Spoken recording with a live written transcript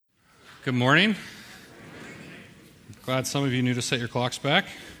Good morning. Glad some of you knew to set your clocks back.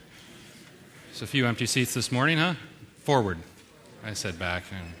 There's a few empty seats this morning, huh? Forward. I said back.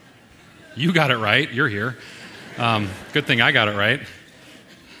 You got it right. You're here. Good thing I got it right.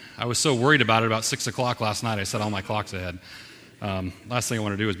 I was so worried about 6 o'clock last night, I set all my clocks ahead. Last thing I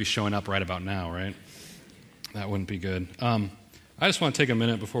want to do is be showing up right about now, right? That wouldn't be good. I just want to take a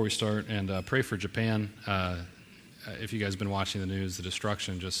minute before we start and pray for Japan. If you guys have been watching the news, the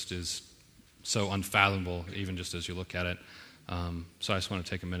destruction just is so unfathomable, even just as you look at it. So I just want to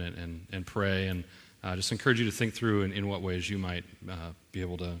take a minute and pray and just encourage you to think through in what ways you might be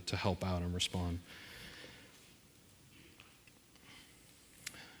able to help out and respond.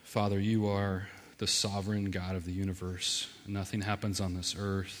 Father, you are the sovereign God of the universe. Nothing happens on this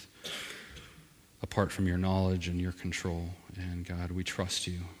earth apart from your knowledge and your control. And God, we trust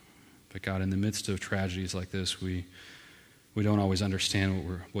you. But God, in the midst of tragedies like this, we don't always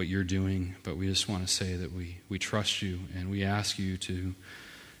understand what you're doing, but we just want to say that we trust you, and we ask you to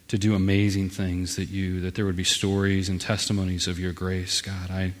do amazing things, that there would be stories and testimonies of your grace.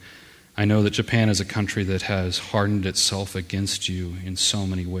 God, I know that Japan is a country that has hardened itself against you in so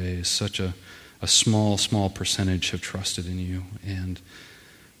many ways. Such a small percentage have trusted in you. And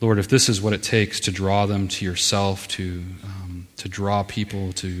Lord, if this is what it takes to draw them to yourself, to draw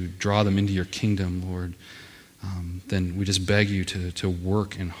people, to draw them into your kingdom, Lord, then we just beg you to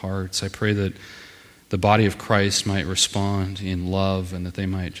work in hearts. I pray that the body of Christ might respond in love, and that they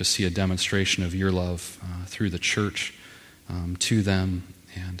might just see a demonstration of your love through the church to them.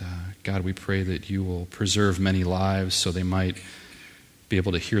 And God, we pray that you will preserve many lives so they might be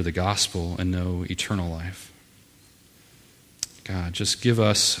able to hear the gospel and know eternal life. God, just give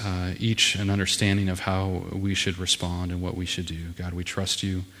us each an understanding of how we should respond and what we should do. God, we trust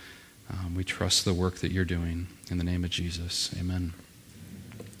you. We trust the work that you're doing. In the name of Jesus, amen.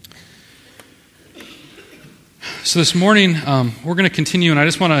 So this morning, we're going to continue, and I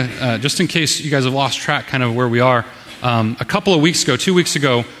just want to, just in case you guys have lost track kind of where we are, a couple of weeks ago, 2 weeks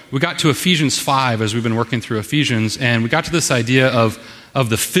ago, we got to Ephesians 5 as we've been working through Ephesians, and we got to this idea of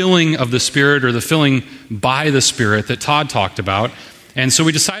the filling of the Spirit, or the filling by the Spirit that Todd talked about. And so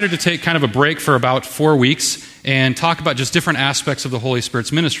we decided to take kind of a break for about 4 weeks and talk about just different aspects of the Holy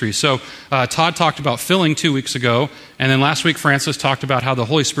Spirit's ministry. So Todd talked about filling 2 weeks ago, and then last week Francis talked about how the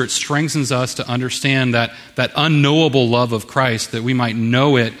Holy Spirit strengthens us to understand that unknowable love of Christ, that we might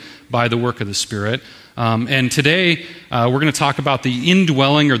know it by the work of the Spirit. And today we're going to talk about the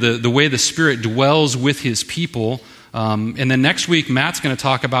indwelling, or the way the Spirit dwells with His people. And then next week Matt's going to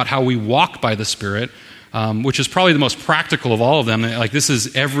talk about how we walk by the Spirit, which is probably the most practical of all of them. Like, this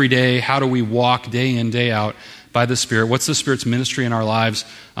is every day. How do we walk day in, day out by the Spirit? What's the Spirit's ministry in our lives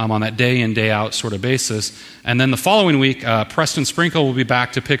on that day in, day out sort of basis? And then the following week, Preston Sprinkle will be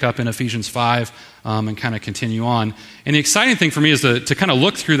back to pick up in Ephesians 5 and kind of continue on. And the exciting thing for me is to kind of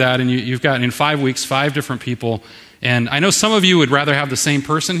look through that, and you've got in 5 weeks 5 different people. And I know some of you would rather have the same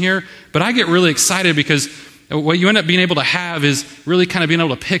person here, but I get really excited because what you end up being able to have is really kind of being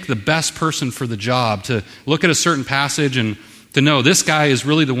able to pick the best person for the job, to look at a certain passage and to know this guy is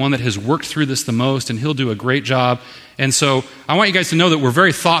really the one that has worked through this the most, and he'll do a great job. And so I want you guys to know that we're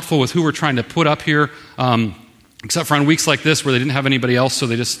very thoughtful with who we're trying to put up here, except for on weeks like this where they didn't have anybody else, so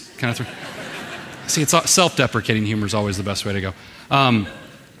they just kind of See, it's self-deprecating humor is always the best way to go. And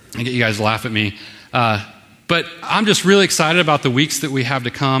get you guys to laugh at me. But I'm just really excited about the weeks that we have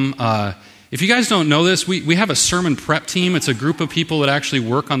to come. If you guys don't know this, we have a sermon prep team. It's a group of people that actually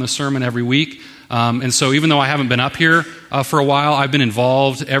work on the sermon every week. And so even though I haven't been up here for a while, I've been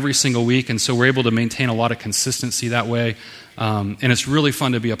involved every single week. And so we're able to maintain a lot of consistency that way. And it's really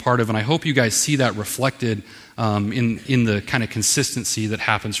fun to be a part of. And I hope you guys see that reflected in the kind of consistency that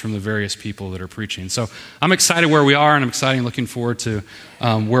happens from the various people that are preaching. So I'm excited where we are, and I'm excited and looking forward to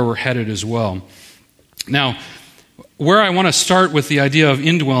where we're headed as well. Now, where I want to start with the idea of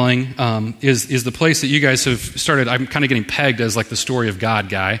indwelling is the place that you guys have started. I'm kind of getting pegged as like the story of God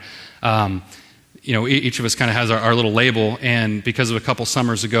guy. Each of us kind of has our little label, and because of a couple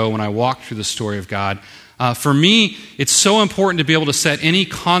summers ago when I walked through the story of God, for me, it's so important to be able to set any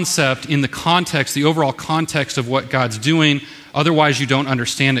concept in the context, the overall context of what God's doing. Otherwise, you don't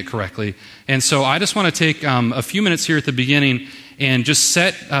understand it correctly. And so I just want to take a few minutes here at the beginning and just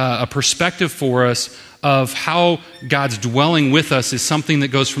set a perspective for us of how God's dwelling with us is something that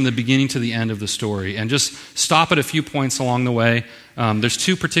goes from the beginning to the end of the story. And just stop at a few points along the way. There's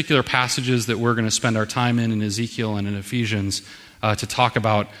 2 particular passages that we're going to spend our time in Ezekiel and in Ephesians, to talk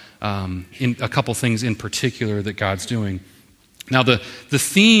about in a couple things in particular that God's doing. Now, the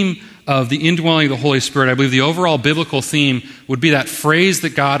theme of the indwelling of the Holy Spirit, I believe the overall biblical theme would be that phrase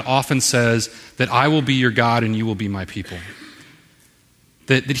that God often says, that I will be your God and you will be my people.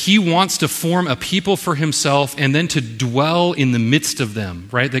 That he wants to form a people for himself and then to dwell in the midst of them,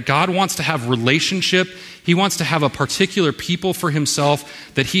 right? That God wants to have relationship. He wants to have a particular people for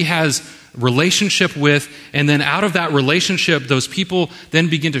himself that he has relationship with, and then out of that relationship, those people then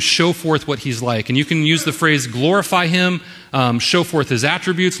begin to show forth what he's like. And you can use the phrase glorify him, show forth his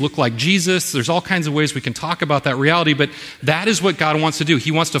attributes, look like Jesus. There's all kinds of ways we can talk about that reality, but that is what God wants to do.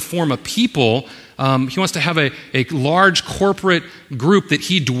 He wants to form a people. He wants to have a large corporate group that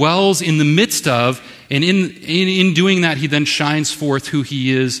he dwells in the midst of, and in doing that, he then shines forth who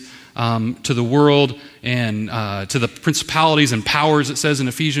he is to the world and to the principalities and powers. It says in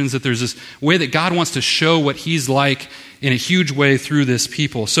Ephesians that there's this way that God wants to show what he's like in a huge way through this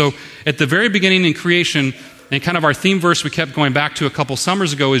people. So at the very beginning in creation, and kind of our theme verse we kept going back to a couple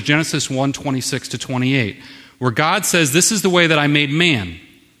summers ago is Genesis 1:26-28, where God says, this is the way that I made man.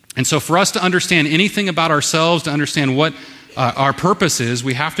 And so for us to understand anything about ourselves, to understand what our purpose is,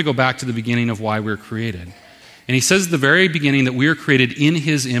 we have to go back to the beginning of why we're created. And he says at the very beginning that we are created in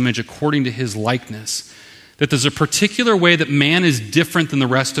his image according to his likeness. That there's a particular way that man is different than the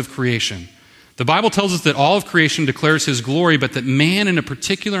rest of creation. The Bible tells us that all of creation declares his glory, but that man in a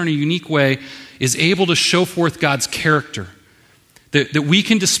particular and a unique way is able to show forth God's character. That we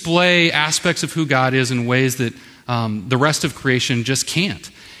can display aspects of who God is in ways that the rest of creation just can't.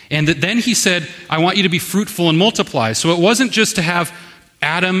 And that then he said, I want you to be fruitful and multiply. So it wasn't just to have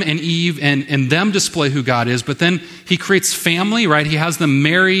Adam and Eve and them display who God is, but then he creates family, right? He has them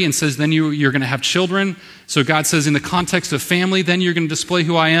marry and says, then you're going to have children. So God says, in the context of family, then you're going to display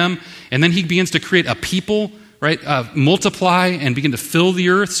who I am. And then he begins to create a people, right? Multiply and begin to fill the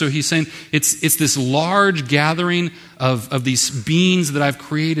earth. So he's saying it's this large gathering of these beings that I've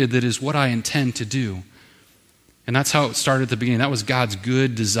created that is what I intend to do. And that's how it started at the beginning. That was God's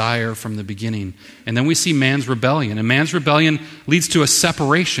good desire from the beginning. And then we see man's rebellion. And man's rebellion leads to a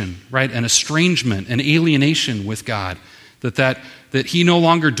separation, right? An estrangement, an alienation with God. That he no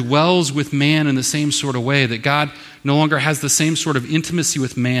longer dwells with man in the same sort of way. That God no longer has the same sort of intimacy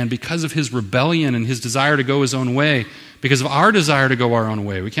with man because of his rebellion and his desire to go his own way. Because of our desire to go our own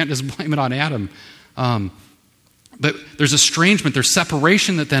way. We can't just blame it on Adam. But there's estrangement, there's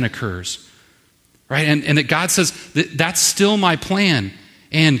separation that then occurs. Right? And that God says, that's still my plan.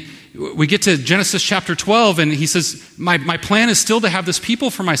 And we get to Genesis chapter 12, and he says, my plan is still to have this people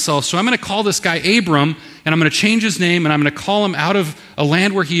for myself. So I'm going to call this guy Abram, and I'm going to change his name, and I'm going to call him out of a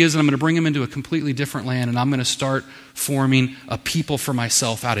land where he is, and I'm going to bring him into a completely different land, and I'm going to start forming a people for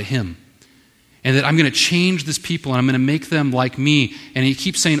myself out of him. And that I'm going to change this people, and I'm going to make them like me. And he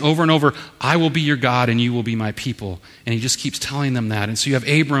keeps saying over and over, I will be your God, and you will be my people. And he just keeps telling them that. And so you have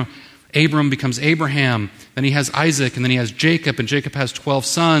Abram becomes Abraham, then he has Isaac, and then he has Jacob, and Jacob has 12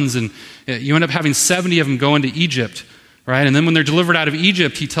 sons, and you end up having 70 of them go into Egypt, right? And then when they're delivered out of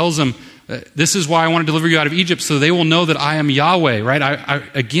Egypt, he tells them, this is why I want to deliver you out of Egypt, so they will know that I am Yahweh, right?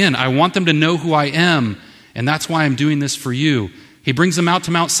 I want them to know who I am, and that's why I'm doing this for you. He brings them out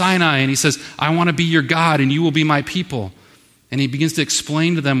to Mount Sinai, and he says, I want to be your God, and you will be my people. And he begins to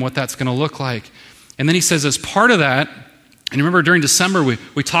explain to them what that's going to look like. And then he says, as part of that, and remember during December,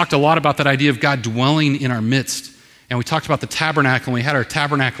 we talked a lot about that idea of God dwelling in our midst. And we talked about the tabernacle, and we had our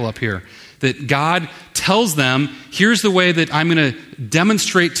tabernacle up here. That God tells them, here's the way that I'm going to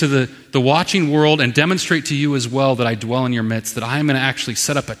demonstrate to the watching world and demonstrate to you as well that I dwell in your midst, that I'm going to actually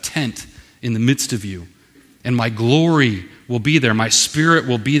set up a tent in the midst of you. And my glory will be there, my spirit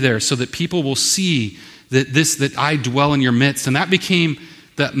will be there, so that people will see that I dwell in your midst. And that became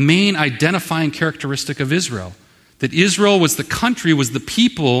the main identifying characteristic of Israel. That Israel was the country, was the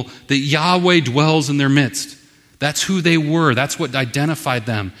people that Yahweh dwells in their midst. That's who they were. That's what identified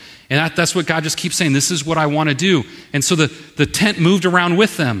them. And that's what God just keeps saying, this is what I want to do. And so the tent moved around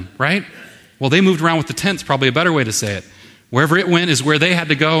with them, right? Well, they moved around with the tent's probably a better way to say it. Wherever it went is where they had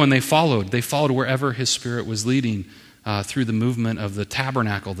to go, and they followed. They followed wherever his spirit was leading through the movement of the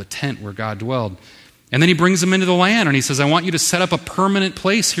tabernacle, the tent where God dwelled. And then he brings them into the land, and he says, I want you to set up a permanent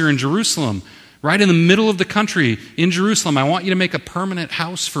place here in Jerusalem. Right in the middle of the country, in Jerusalem, I want you to make a permanent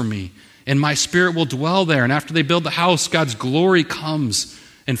house for me, and my spirit will dwell there. And after they build the house, God's glory comes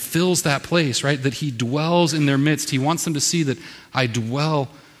and fills that place, right? That he dwells in their midst. He wants them to see that I dwell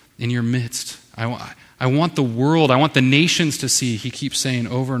in your midst. I want the world, I want the nations to see, he keeps saying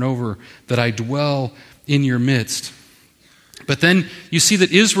over and over, that I dwell in your midst. But then you see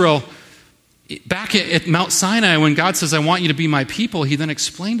that Israel, back at Mount Sinai, when God says, I want you to be my people, he then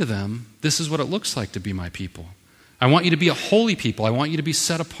explained to them, this is what it looks like to be my people. I want you to be a holy people. I want you to be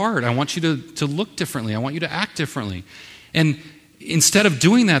set apart. I want you to look differently. I want you to act differently. And instead of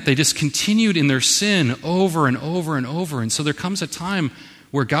doing that, they just continued in their sin over and over and over. And so there comes a time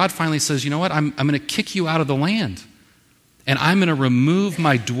where God finally says, you know what, I'm going to kick you out of the land. And I'm going to remove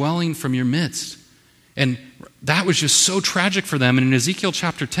my dwelling from your midst. And that was just so tragic for them. And in Ezekiel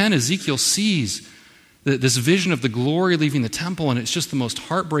chapter 10, Ezekiel sees this vision of the glory leaving the temple, and it's just the most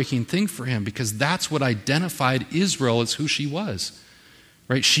heartbreaking thing for him because that's what identified Israel as who she was.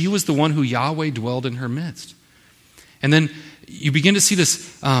 Right? She was the one who Yahweh dwelled in her midst. And then you begin to see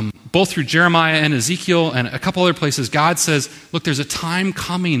this both through Jeremiah and Ezekiel and a couple other places. God says, look, there's a time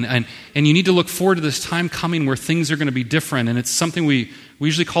coming, and you need to look forward to this time coming where things are going to be different. And it's something we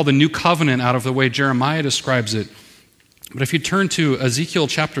usually call the new covenant out of the way Jeremiah describes it. But if you turn to Ezekiel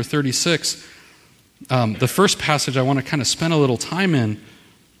chapter 36, the first passage I want to kind of spend a little time in,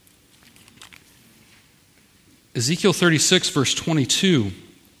 Ezekiel 36, verse 22,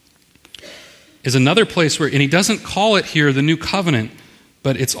 is another place where, and he doesn't call it here the new covenant,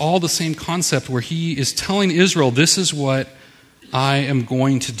 but it's all the same concept where he is telling Israel, this is what I am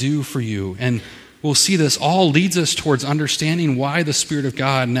going to do for you. And we'll see this all leads us towards understanding why the Spirit of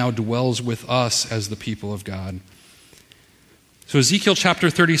God now dwells with us as the people of God. So Ezekiel chapter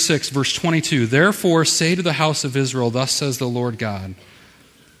 36, verse 22, therefore say to the house of Israel, thus says the Lord God,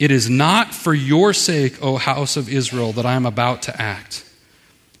 it is not for your sake, O house of Israel, that I am about to act.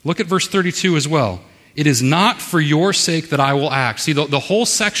 Look at verse 32 as well. It is not for your sake that I will act. See, the whole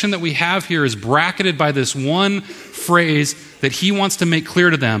section that we have here is bracketed by this one phrase that he wants to make clear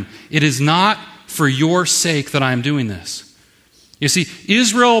to them. It is not for your sake that I am doing this. You see,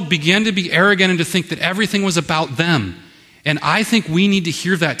 Israel began to be arrogant and to think that everything was about them. And I think we need to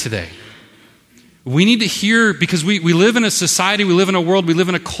hear that today. We need to hear, because we live in a society, we live in a world, we live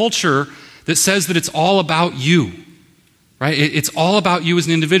in a culture that says that it's all about you. Right? It's all about you as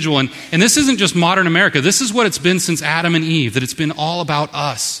an individual. And this isn't just modern America. This is what it's been since Adam and Eve, that it's been all about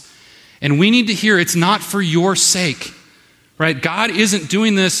us. And we need to hear it's not for your sake. Right? God isn't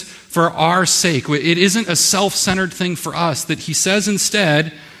doing this for our sake. It isn't a self-centered thing for us. That he says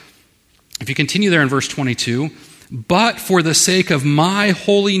instead, if you continue there in verse 22, but for the sake of my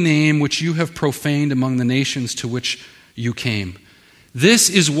holy name, which you have profaned among the nations to which you came. This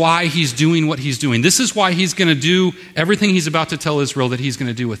is why he's doing what he's doing. This is why he's going to do everything he's about to tell Israel that he's going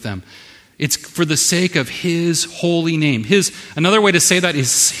to do with them. It's for the sake of his holy name. Another way to say that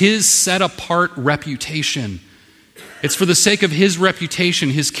is his set-apart reputation. It's for the sake of his reputation,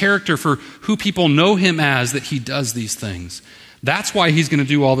 his character, for who people know him as, that he does these things. That's why he's going to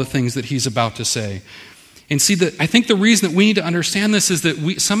do all the things that he's about to say. And see, I think the reason that we need to understand this is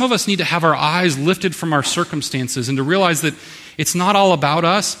that some of us need to have our eyes lifted from our circumstances and to realize that it's not all about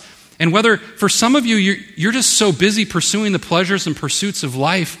us. And whether, for some of you, you're just so busy pursuing the pleasures and pursuits of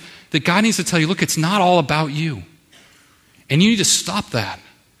life that God needs to tell you, look, it's not all about you. And you need to stop that.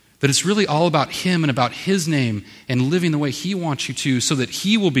 That it's really all about him and about his name and living the way he wants you to so that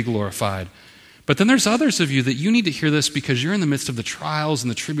he will be glorified. But then there's others of you that you need to hear this because you're in the midst of the trials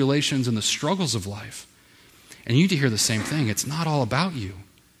and the tribulations and the struggles of life. And you need to hear the same thing. It's not all about you.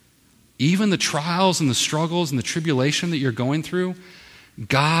 Even the trials and the struggles and the tribulation that you're going through,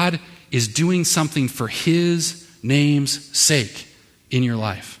 God is doing something for his name's sake in your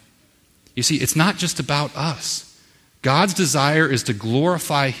life. You see, it's not just about us. God's desire is to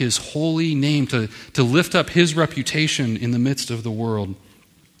glorify his holy name, to lift up his reputation in the midst of the world.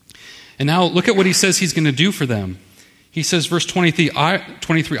 And now look at what he says he's going to do for them. He says, verse 23,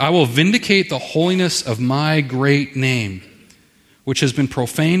 I will vindicate the holiness of my great name, which has been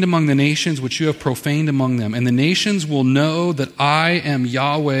profaned among the nations, which you have profaned among them. And the nations will know that I am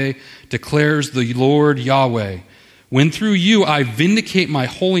Yahweh, declares the Lord Yahweh, when through you I vindicate my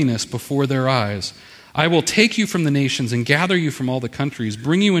holiness before their eyes. I will take you from the nations and gather you from all the countries,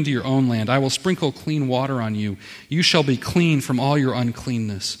 bring you into your own land. I will sprinkle clean water on you. You shall be clean from all your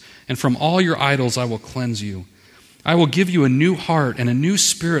uncleanness, and from all your idols I will cleanse you. I will give you a new heart, and a new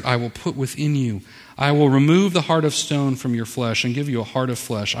spirit I will put within you. I will remove the heart of stone from your flesh and give you a heart of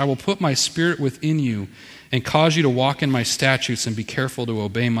flesh. I will put my spirit within you and cause you to walk in my statutes and be careful to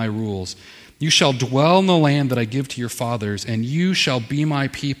obey my rules. You shall dwell in the land that I give to your fathers, and you shall be my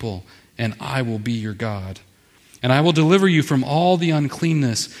people, and I will be your God. And I will deliver you from all the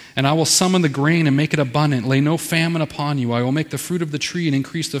uncleanness, and I will summon the grain and make it abundant. Lay no famine upon you. I will make the fruit of the tree and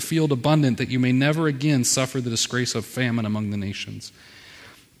increase the field abundant, that you may never again suffer the disgrace of famine among the nations.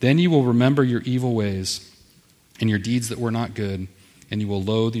 Then you will remember your evil ways and your deeds that were not good, and you will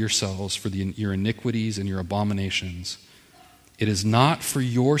loathe yourselves for your iniquities and your abominations. It is not for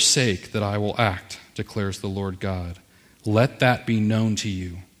your sake that I will act, declares the Lord God. Let that be known to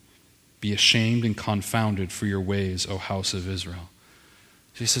you. Be ashamed and confounded for your ways, O house of Israel.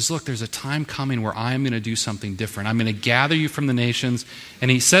 So he says, look, there's a time coming where I am going to do something different. I'm going to gather you from the nations.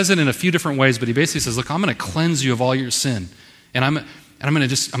 And he says it in a few different ways, but he basically says, look, I'm going to cleanse you of all your sin. And I'm going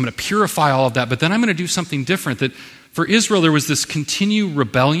to purify all of that, but then I'm going to do something different. That for Israel, there was this continued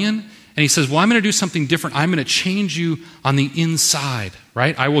rebellion. And he says, well, I'm going to do something different. I'm going to change you on the inside,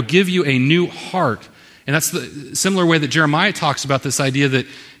 right? I will give you a new heart. And that's the similar way that Jeremiah talks about this idea that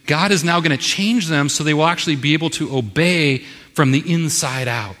God is now going to change them so they will actually be able to obey from the inside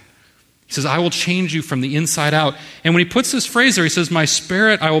out. He says, I will change you from the inside out. And when he puts this phrase there, he says, my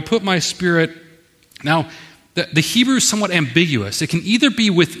spirit, I will put my spirit. Now, the Hebrew is somewhat ambiguous. It can either be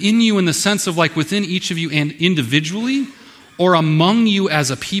within you in the sense of like within each of you and individually, or among you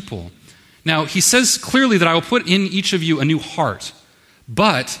as a people. Now, he says clearly that I will put in each of you a new heart.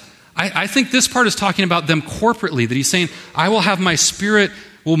 But I think this part is talking about them corporately, that he's saying, I will have my spirit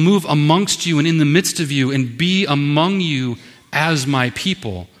will move amongst you and in the midst of you and be among you as my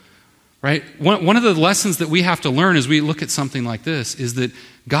people. Right? One of the lessons that we have to learn as we look at something like this is that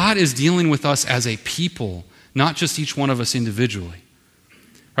God is dealing with us as a people, not just each one of us individually.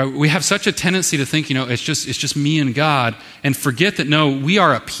 Right? We have such a tendency to think, it's just me and God, and forget that no, we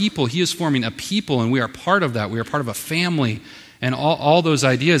are a people. He is forming a people, and we are part of that. We are part of a family, and all those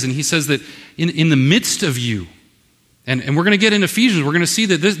ideas. And he says that in the midst of you, and we're going to get in Ephesians, we're going to see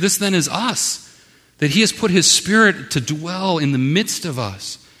that this then is us, that he has put his spirit to dwell in the midst of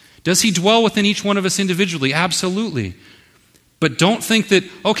us. Does he dwell within each one of us individually? Absolutely. But don't think that,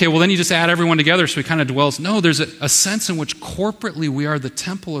 okay, well then you just add everyone together so he kind of dwells. No, there's a sense in which corporately we are the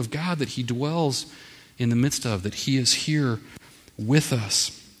temple of God that he dwells in the midst of, that he is here with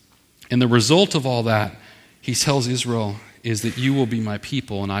us. And the result of all that, he tells Israel, is that you will be my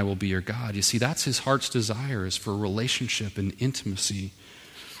people and I will be your God. You see, that's his heart's desire, is for relationship and intimacy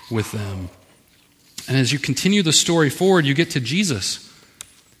with them. And as you continue the story forward, you get to Jesus.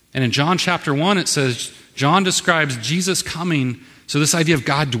 And in John chapter 1, it says, John describes Jesus coming, so this idea of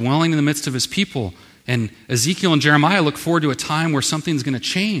God dwelling in the midst of his people. And Ezekiel and Jeremiah look forward to a time where something's going to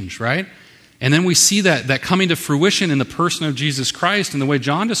change, right? And then we see that coming to fruition in the person of Jesus Christ, and the way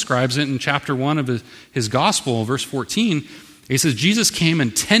John describes it in chapter 1 of his gospel, verse 14, he says, Jesus came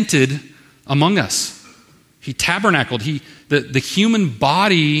and tented among us. He tabernacled. The human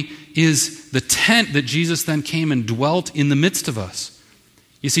body is the tent that Jesus then came and dwelt in the midst of us.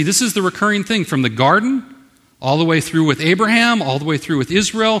 You see, this is the recurring thing from the garden all the way through with Abraham, all the way through with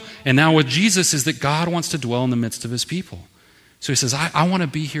Israel, and now with Jesus, is that God wants to dwell in the midst of his people. So he says, I want to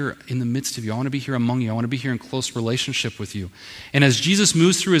be here in the midst of you. I want to be here among you. I want to be here in close relationship with you. And as Jesus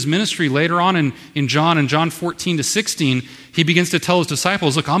moves through his ministry later on in John 14 to 16, he begins to tell his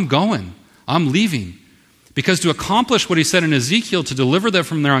disciples, look, I'm going. I'm leaving. Because to accomplish what he said in Ezekiel, to deliver them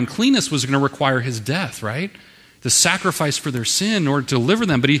from their uncleanness, was going to require his death, right? The sacrifice for their sin in order to deliver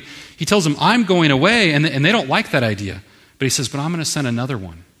them. But he tells them, I'm going away, and they don't like that idea. But he says, but I'm going to send another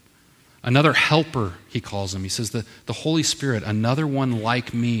one. Another helper, he calls him. He says, the Holy Spirit, another one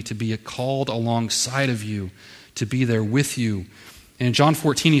like me, to be called alongside of you, to be there with you. And in John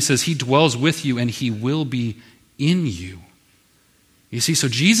 14, he says, he dwells with you and he will be in you. You see, so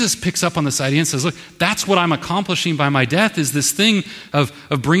Jesus picks up on this idea and says, look, that's what I'm accomplishing by my death, is this thing of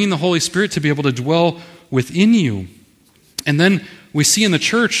bringing the Holy Spirit to be able to dwell within you. And then we see in the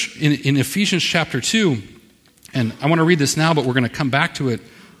church in Ephesians chapter 2, and I want to read this now, but we're going to come back to it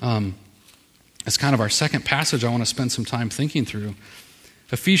as kind of our second passage I want to spend some time thinking through.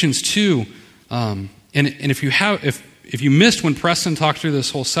 Ephesians 2, and if you missed when Preston talked through this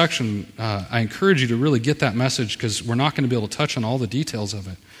whole section, I encourage you to really get that message, because we're not going to be able to touch on all the details of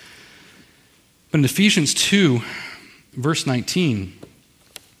it. But in Ephesians 2, verse 19,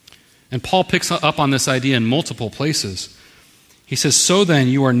 and Paul picks up on this idea in multiple places. He says, so then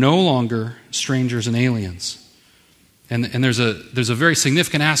you are no longer strangers and aliens. And there's a very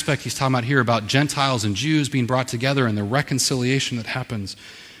significant aspect he's talking about here about Gentiles and Jews being brought together and the reconciliation that happens.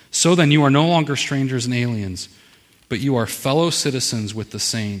 So then you are no longer strangers and aliens, but you are fellow citizens with the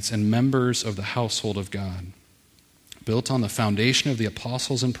saints and members of the household of God, built on the foundation of the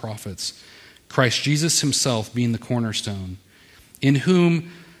apostles and prophets, Christ Jesus himself being the cornerstone, in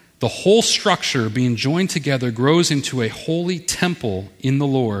whom the whole structure being joined together grows into a holy temple in the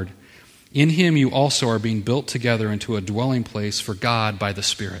Lord. In him you also are being built together into a dwelling place for God by the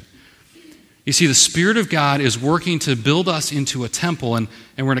Spirit. You see, the Spirit of God is working to build us into a temple, and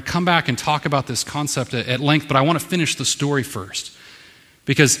we're going to come back and talk about this concept at length, but I want to finish the story first.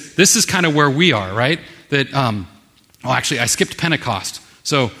 Because this is kind of where we are, right? That, actually, I skipped Pentecost.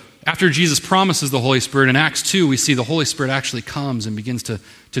 So after Jesus promises the Holy Spirit, in Acts 2, we see the Holy Spirit actually comes and begins to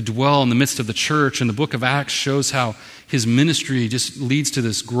dwell in the midst of the church. And the book of Acts shows how his ministry just leads to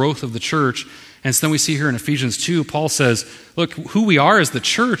this growth of the church. And so then we see here in Ephesians 2, Paul says, look, who we are as the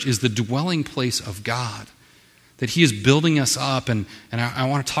church is the dwelling place of God, that he is building us up. And I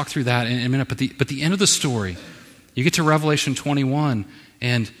want to talk through that in a minute. But the end of the story, you get to Revelation 21,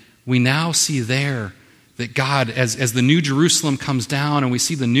 and we now see there that God, as the new Jerusalem comes down and we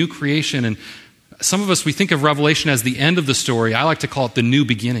see the new creation, and some of us, we think of Revelation as the end of the story. I like to call it the new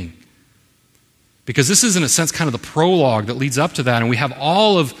beginning. Because this is, in a sense, kind of the prologue that leads up to that. And we have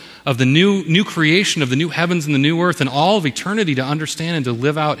all of the new creation, of the new heavens and the new earth, and all of eternity to understand and to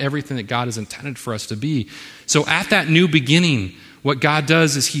live out everything that God has intended for us to be. So at that new beginning, what God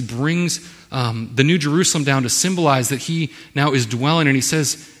does is he brings the new Jerusalem down to symbolize that he now is dwelling. And he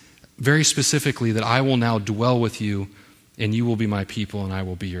says very specifically that I will now dwell with you, and you will be my people, and I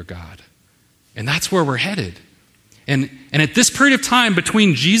will be your God. And that's where we're headed. And at this period of time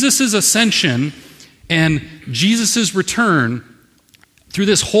between Jesus' ascension and Jesus' return, through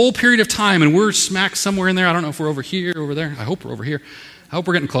this whole period of time, and we're smack somewhere in there. I don't know if we're over here, over there. I hope we're over here. I hope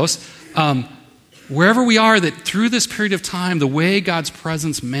we're getting close. Wherever we are, that through this period of time, the way God's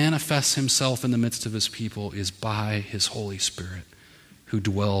presence manifests himself in the midst of his people is by his Holy Spirit, who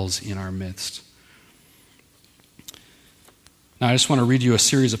dwells in our midst. Now, I just want to read you a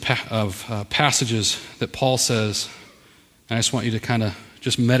series of passages that Paul says, and I just want you to kind of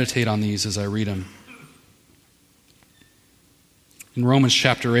just meditate on these as I read them. In Romans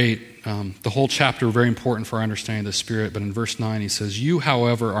chapter 8, the whole chapter is very important for our understanding of the Spirit, but in verse 9 he says, "You,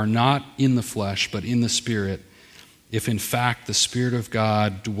 however, are not in the flesh, but in the Spirit, if in fact the Spirit of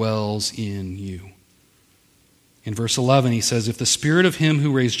God dwells in you." In verse 11 he says, "If the Spirit of him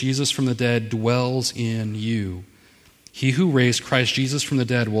who raised Jesus from the dead dwells in you, he who raised Christ Jesus from the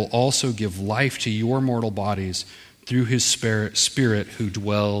dead will also give life to your mortal bodies through his Spirit who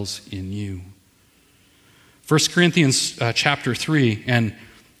dwells in you." 1 Corinthians chapter 3, and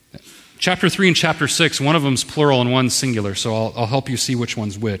chapter 3 and chapter 6, one of them's plural and one's singular, so I'll help you see which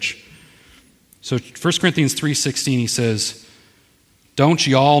one's which. So 1 Corinthians 3:16, he says, "Don't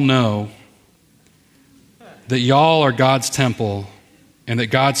y'all know that y'all are God's temple and that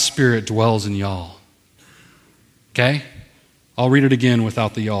God's Spirit dwells in y'all?" Okay? I'll read it again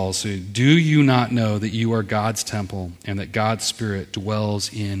without the y'all. So, "Do you not know that you are God's temple and that God's Spirit dwells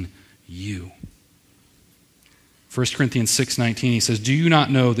in you?" 1 Corinthians 6:19, he says, "Do you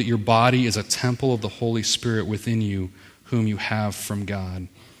not know that your body is a temple of the Holy Spirit within you, whom you have from God?"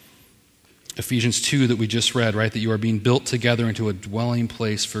 Ephesians 2 that we just read, right, that you are being built together into a dwelling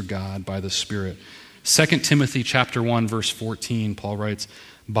place for God by the Spirit. 2 Timothy chapter 1, verse 14, Paul writes,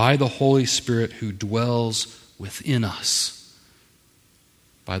 "By the Holy Spirit who dwells within us."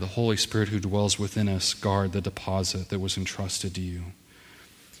 By the Holy Spirit who dwells within us, guard the deposit that was entrusted to you.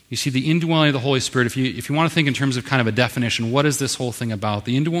 You see, the indwelling of the Holy Spirit, if you want to think in terms of kind of a definition, what is this whole thing about?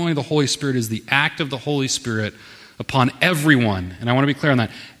 The indwelling of the Holy Spirit is the act of the Holy Spirit upon everyone, and I want to be clear on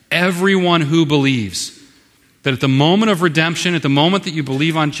that, everyone who believes, that at the moment of redemption, at the moment that you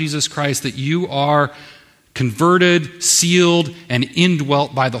believe on Jesus Christ, that you are converted, sealed, and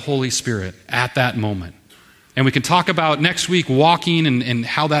indwelt by the Holy Spirit at that moment. And we can talk about next week walking and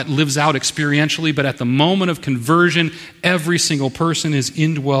how that lives out experientially, but at the moment of conversion, every single person is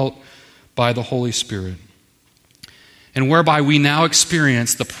indwelt by the Holy Spirit. And whereby we now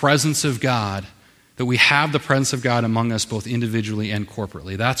experience the presence of God, that we have the presence of God among us both individually and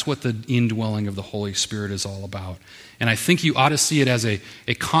corporately. That's what the indwelling of the Holy Spirit is all about. And I think you ought to see it as a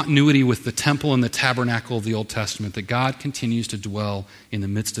continuity with the temple and the tabernacle of the Old Testament, that God continues to dwell in the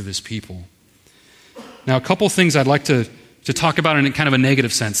midst of his people. Now, a couple things I'd like to talk about in kind of a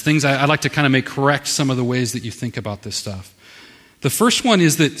negative sense. Things I'd like to kind of make correct some of the ways that you think about this stuff. The first one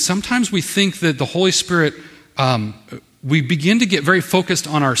is that sometimes we think that the Holy Spirit, we begin to get very focused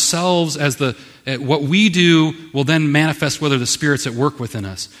on ourselves as what we do will then manifest whether the Spirit's at work within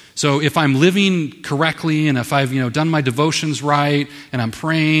us. So if I'm living correctly and if I've done my devotions right and I'm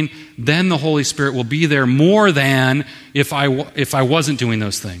praying, then the Holy Spirit will be there more than if I wasn't doing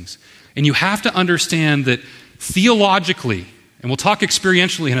those things. And you have to understand that theologically, and we'll talk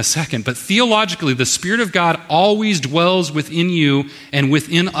experientially in a second, but theologically, the Spirit of God always dwells within you and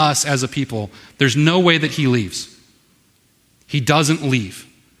within us as a people. There's no way that he leaves. He doesn't leave.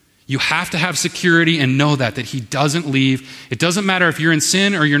 You have to have security and know that he doesn't leave. It doesn't matter if you're in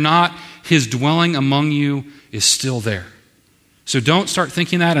sin or you're not, his dwelling among you is still there. So don't start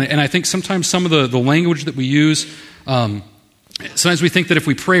thinking that. And I think sometimes some of the language that we use, Sometimes we think that if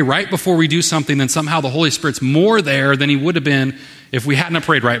we pray right before we do something, then somehow the Holy Spirit's more there than he would have been if we hadn't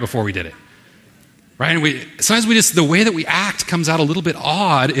prayed right before we did it. Right? And sometimes the way that we act comes out a little bit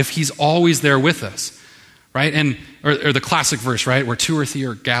odd if he's always there with us. Right? And or the classic verse, right? Where 2 or 3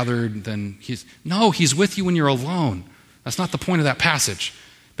 are gathered, then he's with you when you're alone. That's not the point of that passage.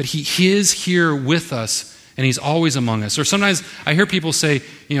 But he is here with us, and he's always among us. Or sometimes I hear people say,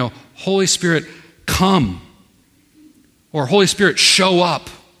 Holy Spirit, come. Or Holy Spirit, show up.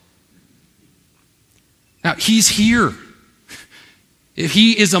 Now, he's here. If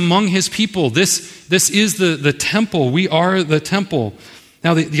he is among his people, this is the temple. We are the temple.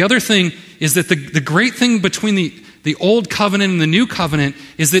 Now, the other thing is that the great thing between the old covenant and the new covenant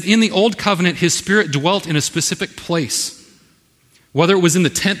is that in the old covenant, his Spirit dwelt in a specific place. Whether it was in the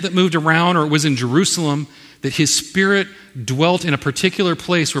tent that moved around or it was in Jerusalem, that his Spirit dwelt in a particular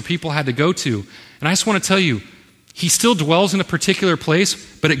place where people had to go to. And I just want to tell you, he still dwells in a particular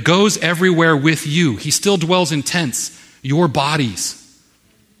place, but it goes everywhere with you. He still dwells in tents, your bodies.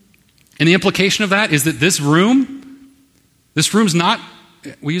 And the implication of that is that this room's not,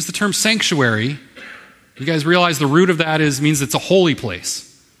 we use the term sanctuary. You guys realize the root of that means it's a holy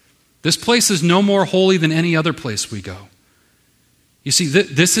place. This place is no more holy than any other place we go. You see,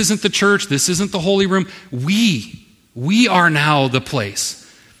 this isn't the church. This isn't the holy room. We are now the place.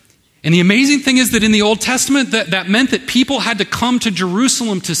 And the amazing thing is that in the Old Testament, that meant that people had to come to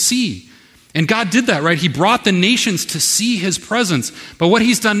Jerusalem to see. And God did that, right? He brought the nations to see his presence. But what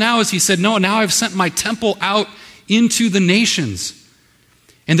he's done now is he said, no, now I've sent my temple out into the nations.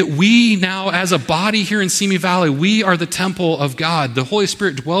 And that we now, as a body here in Simi Valley, we are the temple of God. The Holy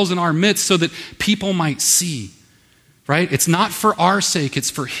Spirit dwells in our midst so that people might see. Right? It's not for our sake, it's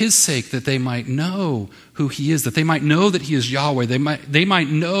for his sake that they might know who he is, that they might know that he is Yahweh, they might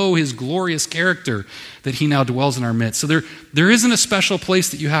know his glorious character, that he now dwells in our midst. So there isn't a special place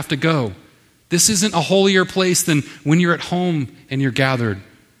that you have to go. This isn't a holier place than when you're at home and you're gathered.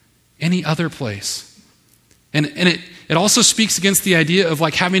 Any other place. And it also speaks against the idea of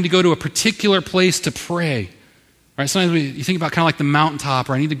like having to go to a particular place to pray. Right? Sometimes you think about kind of like the mountaintop,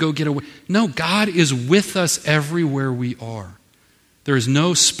 or I need to go get away. No, God is with us everywhere we are. There is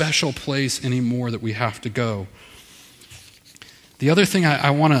no special place anymore that we have to go. The other thing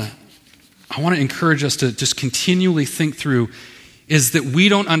I want to encourage us to just continually think through is that we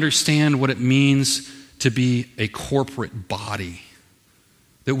don't understand what it means to be a corporate body.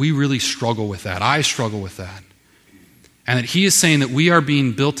 That we really struggle with that. I struggle with that. And that he is saying that we are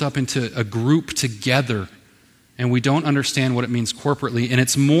being built up into a group together, and we don't understand what it means corporately. And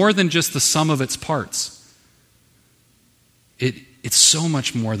it's more than just the sum of its parts. It's so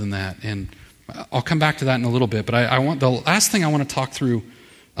much more than that. And I'll come back to that in a little bit. But the last thing I want to talk through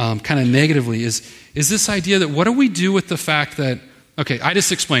kind of negatively is this idea that what do we do with the fact that, okay, I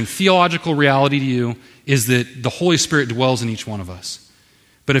just explained, theological reality to you is that the Holy Spirit dwells in each one of us.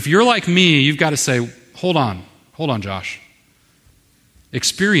 But if you're like me, you've got to say, hold on, Josh.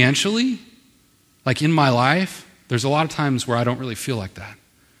 Experientially, like in my life, there's a lot of times where I don't really feel like that.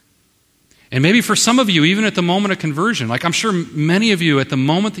 And maybe for some of you, even at the moment of conversion, like I'm sure many of you at the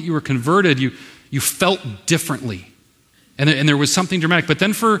moment that you were converted, you felt differently. And there was something dramatic. But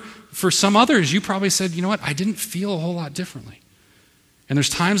then for some others, you probably said, you know what, I didn't feel a whole lot differently. And there's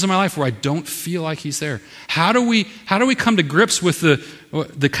times in my life where I don't feel like he's there. How do we come to grips with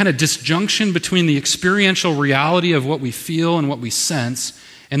the kind of disjunction between the experiential reality of what we feel and what we sense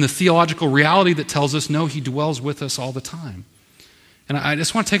and the theological reality that tells us, no, he dwells with us all the time? And I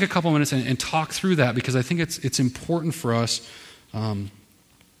just want to take a couple minutes and talk through that, because I think it's important for us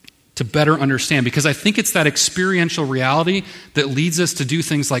to better understand, because I think it's that experiential reality that leads us to do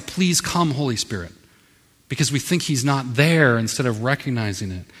things like, please come, Holy Spirit, because we think he's not there instead of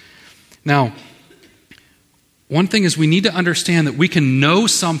recognizing it. Now, one thing is we need to understand that we can know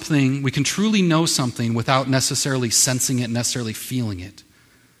something, we can truly know something without necessarily sensing it, necessarily feeling it.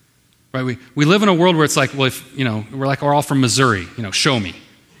 Right? We live in a world where it's like, well, if, we're all from Missouri, show me.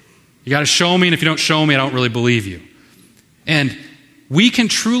 You got to show me, and if you don't show me, I don't really believe you. And we can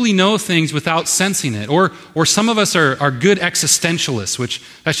truly know things without sensing it. Or some of us are good existentialists, which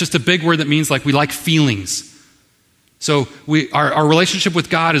that's just a big word that means like we like feelings. So our relationship with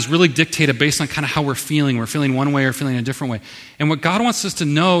God is really dictated based on kind of how we're feeling. We're feeling one way or feeling a different way. And what God wants us to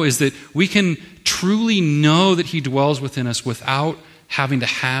know is that we can truly know that he dwells within us without having to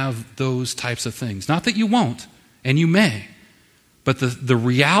have those types of things. Not that you won't, and you may, but the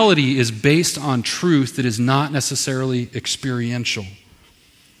reality is based on truth that is not necessarily experiential.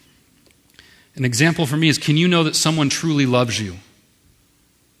 An example for me is, can you know that someone truly loves you?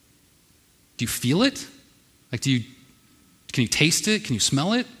 Do you feel it? Like, do Can you taste it? Can you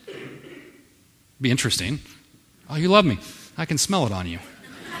smell it? Be interesting. Oh, you love me. I can smell it on you.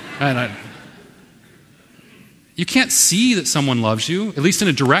 You can't see that someone loves you, at least in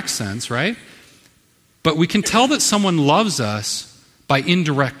a direct sense, right? But we can tell that someone loves us by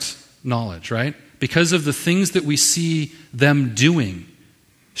indirect knowledge, right? Because of the things that we see them doing.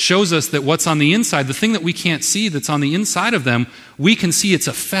 Shows us that what's on the inside, the thing that we can't see that's on the inside of them, we can see its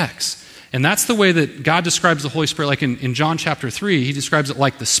effects. And that's the way that God describes the Holy Spirit. Like in John chapter 3, he describes it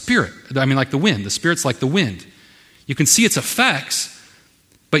like the Spirit. Like the wind. The Spirit's like the wind. You can see its effects,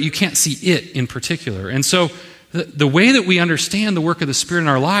 but you can't see it in particular. And so the way that we understand the work of the Spirit in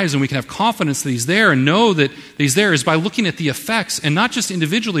our lives, and we can have confidence that He's there and know that He's there, is by looking at the effects, and not just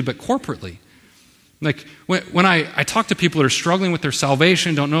individually, but corporately. Like when I talk to people that are struggling with their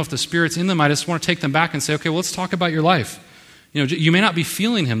salvation, don't know if the Spirit's in them, I just want to take them back and say, okay, well, let's talk about your life. You may not be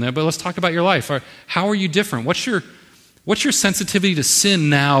feeling Him there, but let's talk about your life. How are you different? What's your sensitivity to sin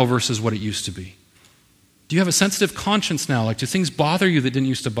now versus what it used to be? Do you have a sensitive conscience now? Like, do things bother you that didn't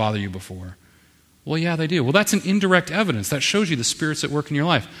used to bother you before? Well, yeah, they do. Well, that's an indirect evidence. That shows you the Spirit's at work in your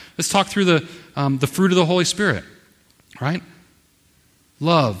life. Let's talk through the fruit of the Holy Spirit, right?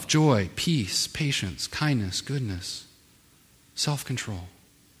 Love, joy, peace, patience, kindness, goodness, self-control,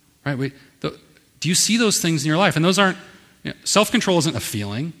 right? Do you see those things in your life? And those aren't, self-control isn't a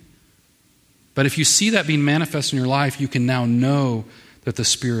feeling, but if you see that being manifest in your life, you can now know that the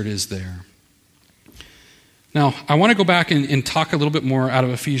Spirit is there. Now, I want to go back and talk a little bit more out of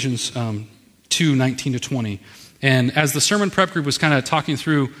Ephesians 2:19-20. And as the sermon prep group was kind of talking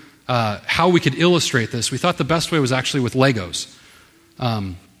through how we could illustrate this, we thought the best way was actually with Legos.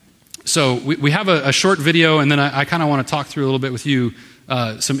 So we have a short video, and then I kind of want to talk through a little bit with you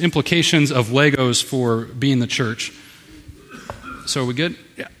some implications of Legos for being the church. So are we good?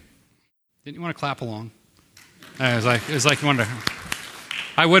 Yeah. Didn't you want to clap along? It was like you wanted to.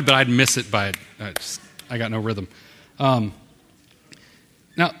 I would, but I'd miss it by I got no rhythm. Now,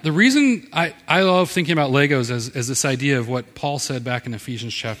 the reason I love thinking about Legos as this idea of what Paul said back in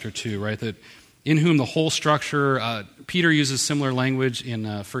Ephesians chapter 2, right? That in whom the whole structure, Peter uses similar language in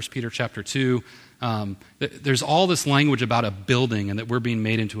 1 Peter chapter 2. There's all this language about a building and that we're being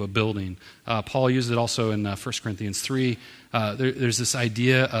made into a building. Paul uses it also in 1 Corinthians 3. There's this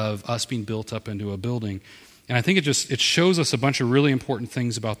idea of us being built up into a building. And I think it shows us a bunch of really important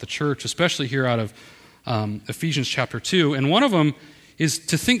things about the church, especially here out of Ephesians chapter 2. And one of them is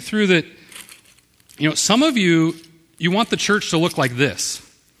to think through that, some of you want the church to look like this.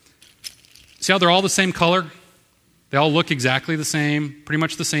 See how they're all the same color? They all look exactly the same, pretty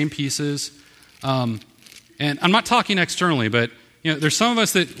much the same pieces. And I'm not talking externally, but there's some of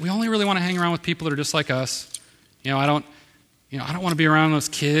us that we only really want to hang around with people that are just like us. I don't want to be around those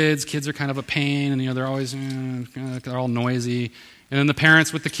kids. Kids are kind of a pain, and they're always they're all noisy. And then the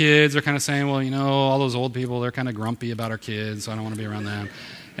parents with the kids are kind of saying, well, all those old people, they're kind of grumpy about our kids, so I don't want to be around them.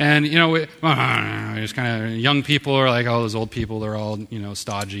 And, just kind of young people are like, oh, those old people, they're all,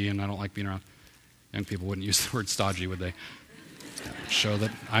 stodgy, and I don't like being around. Young people wouldn't use the word stodgy, would they? Show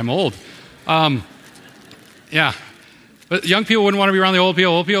that I'm old. Yeah. But young people wouldn't want to be around the old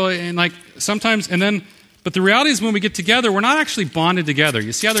people. Old people, and sometimes, but the reality is when we get together, we're not actually bonded together.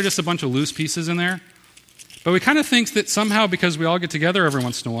 You see how they're just a bunch of loose pieces in there? But we kind of think that somehow, because we all get together every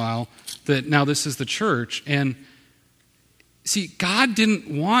once in a while, that now this is the church. And see, God didn't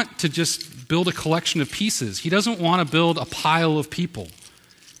want to just build a collection of pieces. He doesn't want to build a pile of people.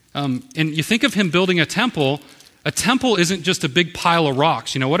 And you think of Him building a temple isn't just a big pile of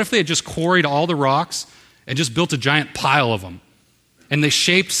rocks. What if they had just quarried all the rocks and just built a giant pile of them? And they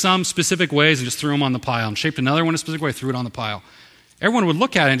shaped some specific ways and just threw them on the pile, and shaped another one a specific way, threw it on the pile. Everyone would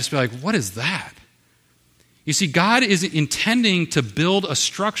look at it and just be like, what is that? You see, God is intending to build a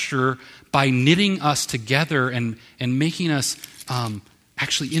structure by knitting us together and making us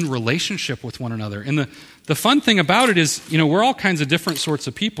actually in relationship with one another. And the fun thing about it is, we're all kinds of different sorts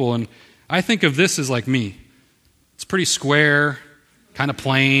of people, and I think of this as like me. It's pretty square, kind of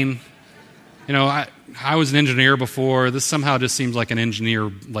plain. I was an engineer before. This somehow just seems like an engineer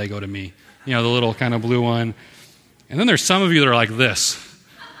Lego to me. The little kind of blue one. And then there's some of you that are like this.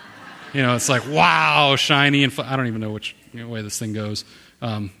 It's like, wow, shiny, and I don't even know which way this thing goes.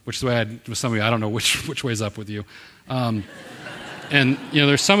 Which is the way with some of you, I don't know which way's up with you. And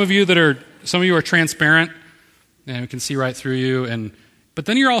there's some of you are transparent, and we can see right through you. But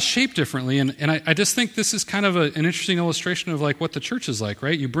then you're all shaped differently, and I just think this is kind of an interesting illustration of what the church is like,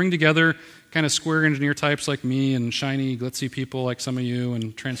 right? You bring together kind of square engineer types like me, and shiny, glitzy people like some of you,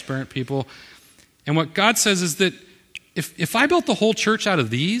 and transparent people. And what God says is that if I built the whole church out of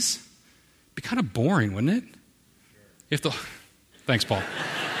these, it'd be kind of boring, wouldn't it? if the thanks, Paul.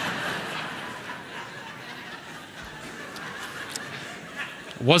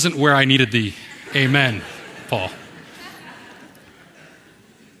 Wasn't where I needed the amen, Paul.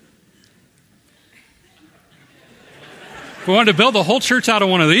 If we wanted to build the whole church out of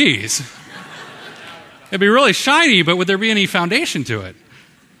one of these, it'd be really shiny, but would there be any foundation to it?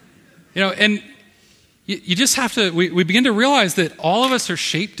 And you just have to, we begin to realize that all of us are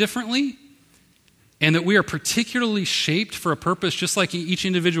shaped differently, and that we are particularly shaped for a purpose, just like each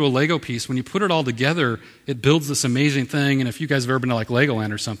individual Lego piece. When you put it all together, it builds this amazing thing. And if you guys have ever been to like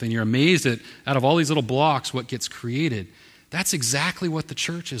Legoland or something, you're amazed at, out of all these little blocks, what gets created. That's exactly what the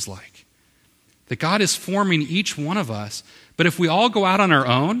church is like. That God is forming each one of us. But if we all go out on our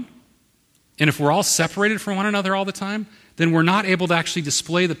own, and if we're all separated from one another all the time, then we're not able to actually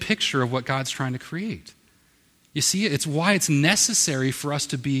display the picture of what God's trying to create. You see, it's why it's necessary for us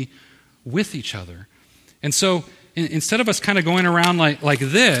to be with each other. And so instead of us kind of going around like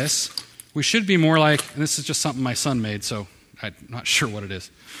this, we should be more like, and this is just something my son made, so I'm not sure what it is.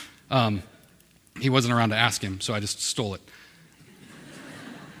 He wasn't around to ask him, so I just stole it.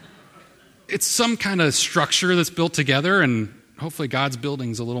 It's some kind of structure that's built together, and hopefully God's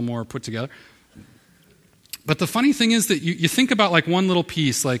building's a little more put together. But the funny thing is that you think about like one little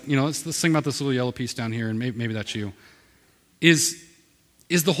piece, like, let's think about this little yellow piece down here, and maybe that's you. Is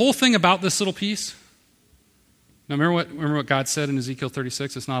the whole thing about this little piece? Now remember what God said in Ezekiel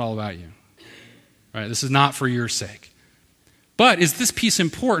 36? It's not all about you. Right? This is not for your sake. But is this piece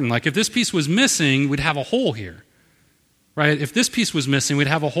important? Like if this piece was missing, we'd have a hole here. Right? If this piece was missing, we'd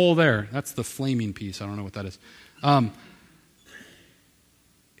have a hole there. That's the flaming piece. I don't know what that is.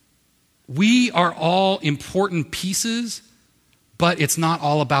 We are all important pieces, but it's not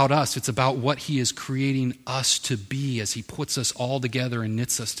all about us. It's about what he is creating us to be as he puts us all together and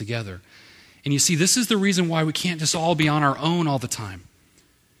knits us together. And you see, this is the reason why we can't just all be on our own all the time.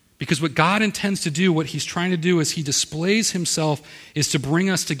 Because what God intends to do, what he's trying to do as he displays himself, is to bring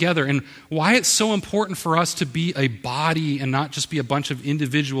us together. And why it's so important for us to be a body and not just be a bunch of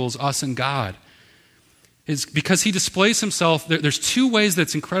individuals, us and God, is because he displays himself. There's two ways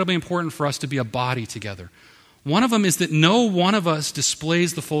that's incredibly important for us to be a body together. One of them is that no one of us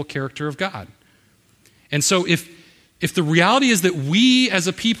displays the full character of God. And so if the reality is that we as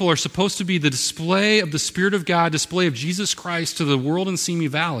a people are supposed to be the display of the Spirit of God, display of Jesus Christ to the world in Simi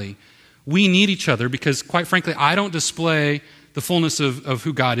Valley, we need each other because, quite frankly, I don't display the fullness of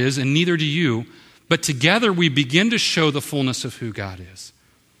who God is, and neither do you. But together we begin to show the fullness of who God is.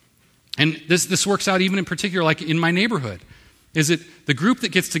 And this works out even in particular, like in my neighborhood. Is it the group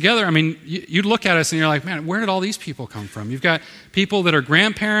that gets together? I mean, you'd look at us and you're like, man, where did all these people come from? You've got people that are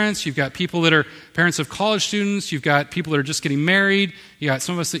grandparents. You've got people that are parents of college students. You've got people that are just getting married. You got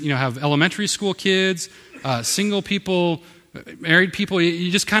some of us that have elementary school kids, single people, married people.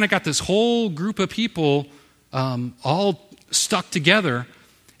 You just kind of got this whole group of people all stuck together,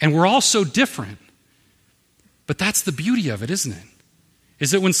 and we're all so different. But that's the beauty of it, isn't it?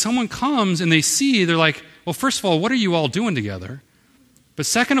 Is that when someone comes and they see, they're like, well, first of all, what are you all doing together? But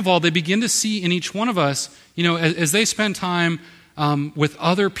second of all, they begin to see in each one of us, as they spend time with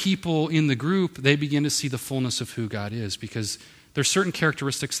other people in the group, they begin to see the fullness of who God is, because there's certain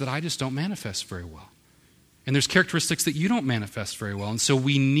characteristics that I just don't manifest very well. And there's characteristics that you don't manifest very well. And so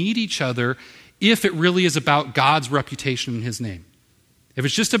we need each other if it really is about God's reputation in his name. If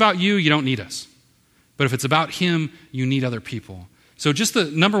it's just about you, you don't need us. But if it's about him, you need other people. So just the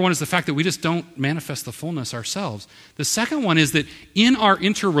number one is the fact that we just don't manifest the fullness ourselves. The second one is that in our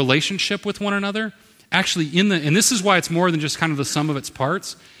interrelationship with one another, actually and this is why it's more than just kind of the sum of its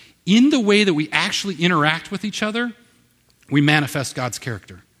parts, in the way that we actually interact with each other, we manifest God's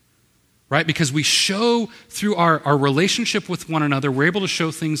character. Right? Because we show through our relationship with one another, we're able to show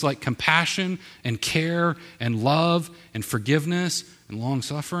things like compassion and care and love and forgiveness and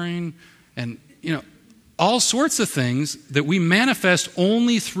long-suffering and, all sorts of things that we manifest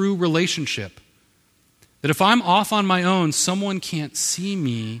only through relationship. That if I'm off on my own, someone can't see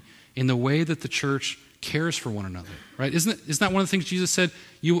me in the way that the church cares for one another. Right? Isn't that one of the things Jesus said?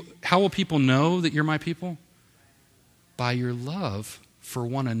 How will people know that you're my people? By your love for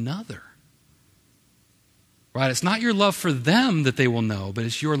one another. Right? It's not your love for them that they will know, but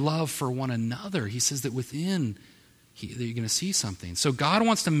it's your love for one another. He says that within that you're going to see something. So God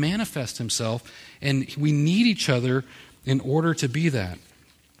wants to manifest himself, and we need each other in order to be that.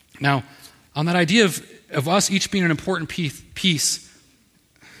 Now, on that idea of us each being an important piece,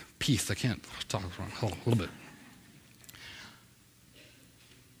 I can't talk wrong. Hold on a little bit.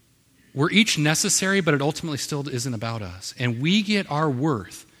 We're each necessary, but it ultimately still isn't about us. And we get our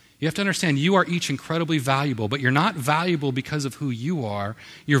worth You have to understand you are each incredibly valuable, but you're not valuable because of who you are.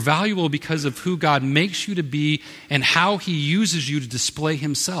 You're valuable because of who God makes you to be and how he uses you to display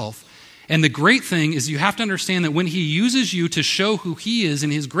himself. And the great thing is you have to understand that when he uses you to show who he is in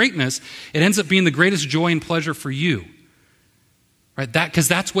his greatness, it ends up being the greatest joy and pleasure for you. Right? Because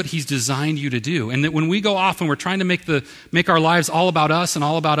that's what he's designed you to do. And that when we go off and we're trying to make our lives all about us and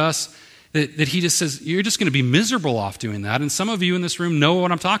all about us, that he just says, you're just going to be miserable off doing that. And some of you in this room know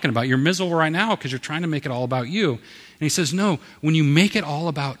what I'm talking about. You're miserable right now because you're trying to make it all about you. And he says, no, when you make it all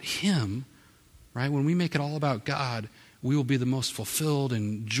about him, right? When we make it all about God, we will be the most fulfilled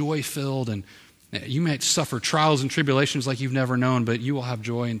and joy-filled. And you might suffer trials and tribulations like you've never known, but you will have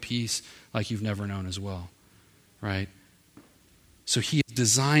joy and peace like you've never known as well, right? So he has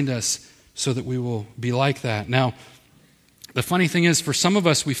designed us so that we will be like that. Now, the funny thing is, for some of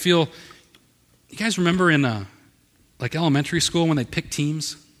us, we feel... You guys remember in like elementary school when they pick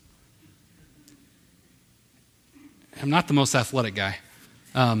teams? I'm not the most athletic guy.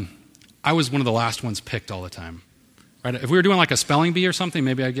 I was one of the last ones picked all the time. Right? If we were doing like a spelling bee or something,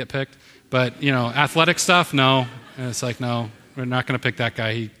 maybe I'd get picked. But, athletic stuff, no. And it's like, no, we're not going to pick that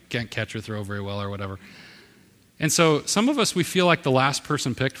guy. He can't catch or throw very well or whatever. And so some of us, we feel like the last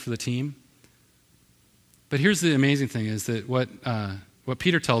person picked for the team. But here's the amazing thing is that what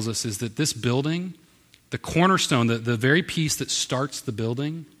Peter tells us is that this building, the cornerstone, the very piece that starts the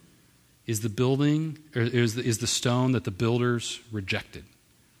building, is the stone that the builders rejected.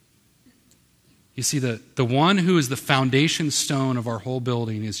 You see, the one who is the foundation stone of our whole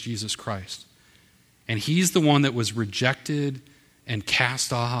building is Jesus Christ. And he's the one that was rejected and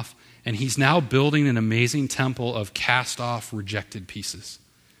cast off, and he's now building an amazing temple of cast off, rejected pieces.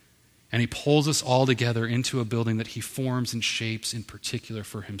 And he pulls us all together into a building that he forms and shapes in particular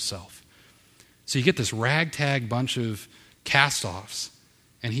for himself. So you get this ragtag bunch of cast-offs,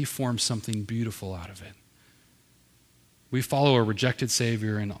 and he forms something beautiful out of it. We follow a rejected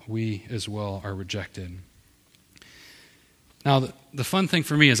Savior, and we as well are rejected. Now, the fun thing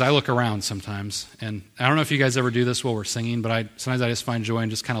for me is I look around sometimes, and I don't know if you guys ever do this while we're singing, but sometimes I just find joy in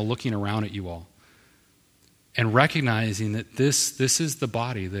just kind of looking around at you all and recognizing that this is the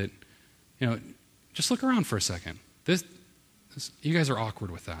body that, just look around for a second. This, you guys are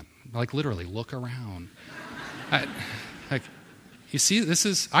awkward with that. Like literally, look around. You see,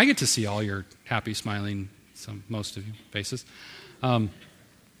 I get to see all your happy, smiling, most of you faces.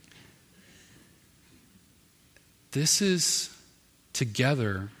 This is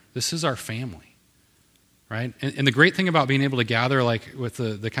together. This is our family, right? And the great thing about being able to gather, like with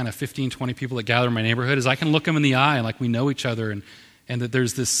the kind of 15, 20 people that gather in my neighborhood, is I can look them in the eye and like we know each other, and that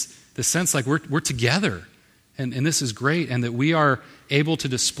there's this sense like we're together, and this is great, and that we are able to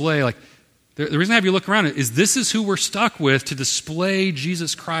display, like, the reason I have you look around is this is who we're stuck with to display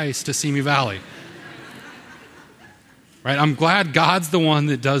Jesus Christ to Simi Valley. Right? I'm glad God's the one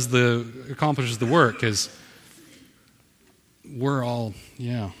that accomplishes the work, because we're all,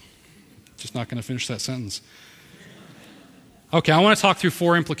 just not going to finish that sentence. Okay, I want to talk through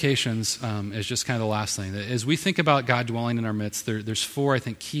 4 implications as just kind of the last thing. As we think about God dwelling in our midst, there's 4, I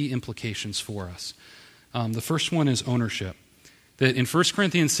think, key implications for us. The first one is ownership. That in 1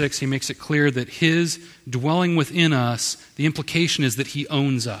 Corinthians 6, he makes it clear that his dwelling within us, the implication is that he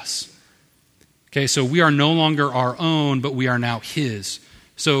owns us. Okay, so we are no longer our own, but we are now his.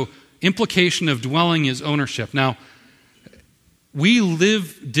 So implication of dwelling is ownership. Now, we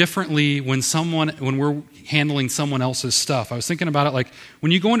live differently when we're handling someone else's stuff. I was thinking about it like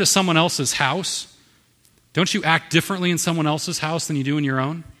when you go into someone else's house, don't you act differently in someone else's house than you do in your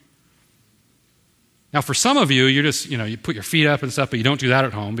own? Now, for some of you, you're just, you put your feet up and stuff, but you don't do that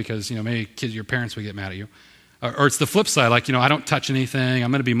at home because, maybe your parents would get mad at you. Or it's the flip side, like, I don't touch anything.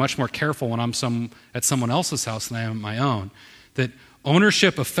 I'm going to be much more careful when I'm at someone else's house than I am at my own. That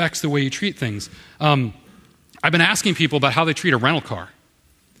ownership affects the way you treat things. I've been asking people about how they treat a rental car.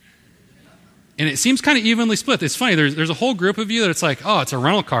 And it seems kind of evenly split. It's funny, there's a whole group of you that it's like, oh, it's a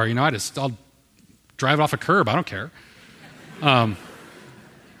rental car, I'll drive it off a curb, I don't care.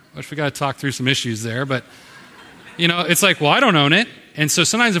 Which we got to talk through some issues there, but, it's like, well, I don't own it. And so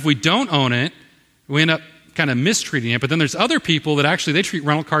sometimes if we don't own it, we end up kind of mistreating it. But then there's other people that actually, they treat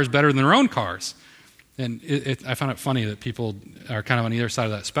rental cars better than their own cars. And I found it funny that people are kind of on either side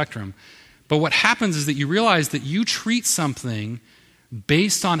of that spectrum. But what happens is that you realize that you treat something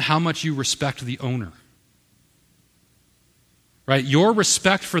based on how much you respect the owner. Right? Your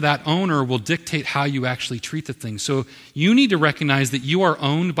respect for that owner will dictate how you actually treat the thing. So you need to recognize that you are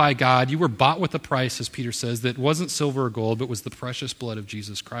owned by God. You were bought with a price, as Peter says, that wasn't silver or gold, but was the precious blood of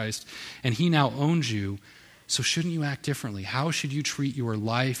Jesus Christ. And he now owns you. So shouldn't you act differently? How should you treat your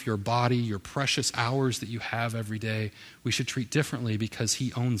life, your body, your precious hours that you have every day? We should treat differently because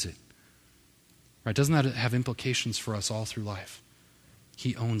he owns it. Right? Doesn't that have implications for us all through life?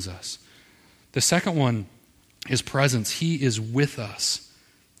 He owns us. The second one is presence. He is with us.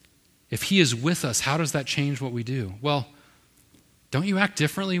 If he is with us, how does that change what we do? Well, don't you act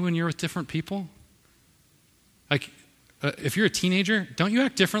differently when you're with different people? Like, if you're a teenager, don't you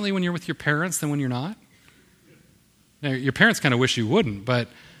act differently when you're with your parents than when you're not? Now, your parents kind of wish you wouldn't, but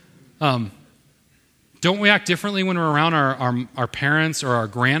don't we act differently when we're around our parents or our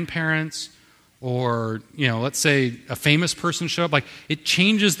grandparents or, let's say a famous person show up? Like, it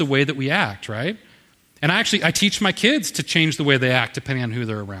changes the way that we act, right? And I teach my kids to change the way they act depending on who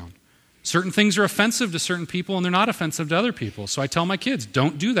they're around. Certain things are offensive to certain people and they're not offensive to other people. So I tell my kids,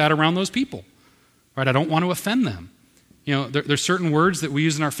 don't do that around those people, right? I don't want to offend them. There's certain words that we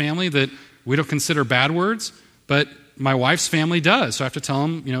use in our family that we don't consider bad words, but my wife's family does. So I have to tell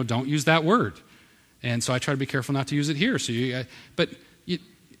them, don't use that word. And so I try to be careful not to use it here.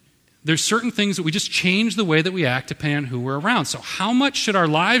 There's certain things that we just change the way that we act depending on who we're around. So how much should our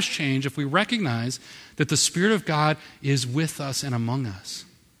lives change if we recognize that the Spirit of God is with us and among us?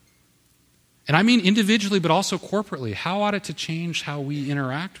 And I mean individually, but also corporately. How ought it to change how we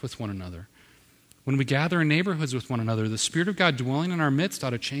interact with one another? When we gather in neighborhoods with one another, the Spirit of God dwelling in our midst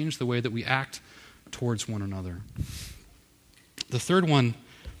ought to change the way that we act towards one another. The third one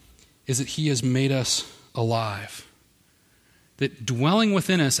is that he has made us alive. That dwelling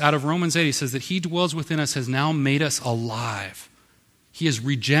within us, out of Romans 8, he says that he dwells within us has now made us alive. He has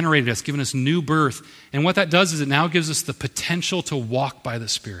regenerated us, given us new birth. And what that does is it now gives us the potential to walk by the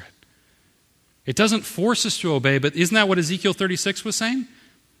Spirit. It doesn't force us to obey, but isn't that what Ezekiel 36 was saying?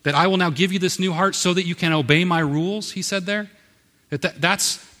 That I will now give you this new heart so that you can obey my rules, he said there.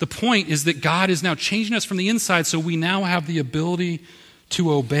 That's the point, is that God is now changing us from the inside so we now have the ability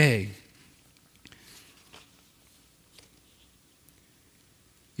to obey.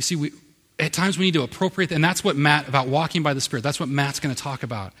 You see, at times we need to appropriate, and that's what about walking by the Spirit, that's what Matt's going to talk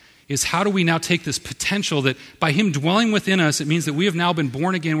about, is how do we now take this potential that by him dwelling within us, it means that we have now been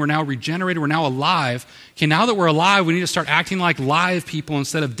born again, we're now regenerated, we're now alive. Okay, now that we're alive, we need to start acting like live people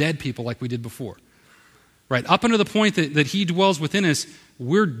instead of dead people like we did before. Right? Up until the point that he dwells within us,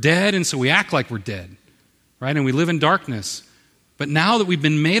 we're dead, and so we act like we're dead. Right? And we live in darkness. But now that we've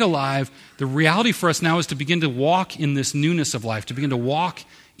been made alive, the reality for us now is to begin to walk in this newness of life, to begin to walk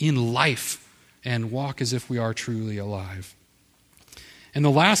in life and walk as if we are truly alive. And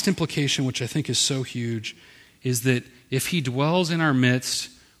the last implication, which I think is so huge, is that if he dwells in our midst,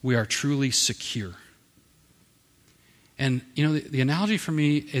 we are truly secure. And, the analogy for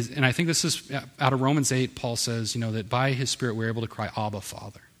me is, and I think this is out of Romans 8, Paul says, that by his Spirit we're able to cry, Abba,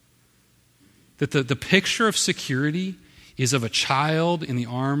 Father. That the picture of security is of a child in the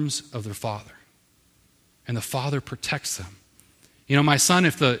arms of their father. And the father protects them. My son,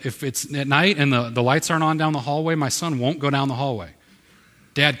 if it's at night and the lights aren't on down the hallway, my son won't go down the hallway.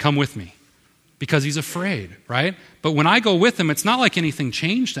 Dad, come with me. Because he's afraid, right? But when I go with him, it's not like anything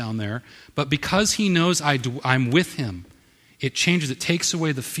changed down there, but because he knows I'm with him, it changes, it takes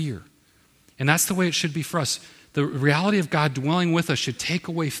away the fear. And that's the way it should be for us. The reality of God dwelling with us should take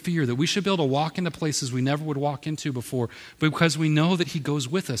away fear, that we should be able to walk into places we never would walk into before, because we know that he goes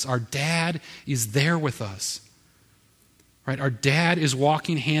with us. Our dad is there with us. Right? Our dad is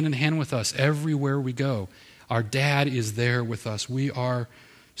walking hand in hand with us everywhere we go. Our dad is there with us. We are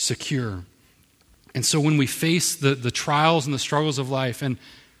secure. And so when we face the trials and the struggles of life, and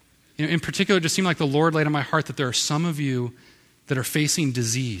in particular, it just seemed like the Lord laid on my heart that there are some of you that are facing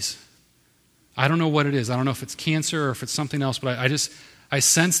disease. I don't know what it is. I don't know if it's cancer or if it's something else, but I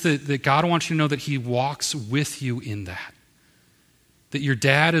sense that God wants you to know that he walks with you in that. That your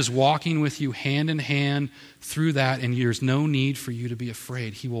dad is walking with you hand in hand through that, and there's no need for you to be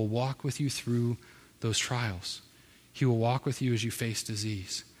afraid. He will walk with you through those trials. He will walk with you as you face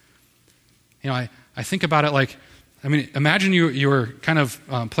disease. I think about it imagine you were kind of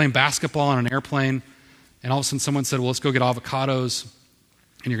playing basketball on an airplane, and all of a sudden someone said, well, let's go get avocados,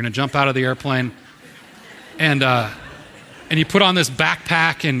 and you're going to jump out of the airplane, and you put on this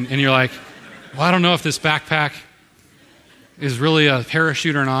backpack, and you're like, well, I don't know if this backpack is really a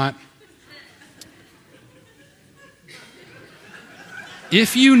parachute or not.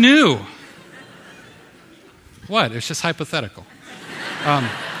 If you knew, what? It's just hypothetical.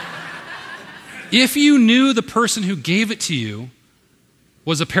 If you knew the person who gave it to you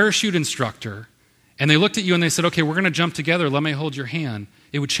was a parachute instructor, and they looked at you and they said, okay, we're going to jump together, let me hold your hand,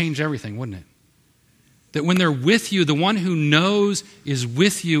 it would change everything, wouldn't it? That when they're with you, the one who knows is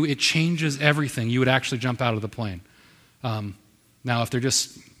with you, it changes everything. You would actually jump out of the plane. Now, if they're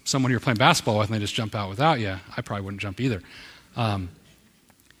just someone you're playing basketball with and they just jump out without you, I probably wouldn't jump either.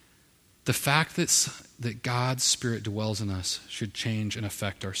 The fact that God's Spirit dwells in us should change and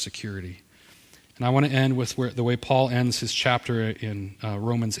affect our security. And I want to end with the way Paul ends his chapter in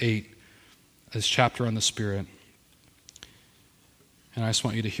Romans 8, his chapter on the Spirit. And I just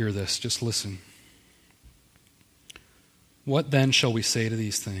want you to hear this. Just listen. What then shall we say to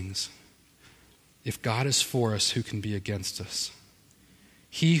these things? If God is for us, who can be against us?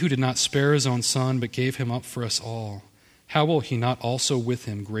 He who did not spare his own Son, but gave him up for us all, how will he not also with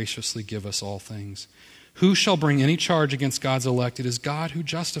him graciously give us all things? Who shall bring any charge against God's elect? It is God who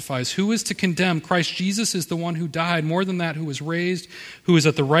justifies. Who is to condemn? Christ Jesus is the one who died, more than that, who was raised, who is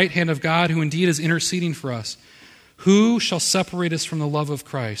at the right hand of God, who indeed is interceding for us. Who shall separate us from the love of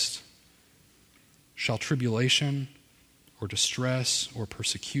Christ? Shall tribulation, or distress, or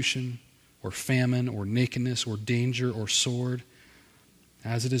persecution, or famine, or nakedness, or danger, or sword?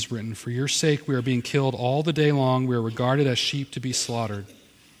 As it is written, for your sake we are being killed all the day long. We are regarded as sheep to be slaughtered.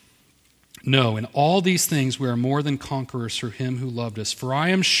 No, in all these things we are more than conquerors through him who loved us. For I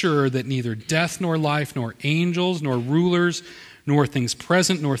am sure that neither death nor life, nor angels, nor rulers, nor things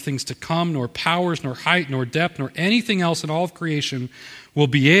present, nor things to come, nor powers, nor height, nor depth, nor anything else in all of creation will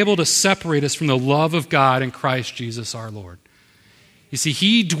be able to separate us from the love of God in Christ Jesus our Lord. You see,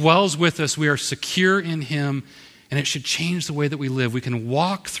 he dwells with us. We are secure in him, and it should change the way that we live. We can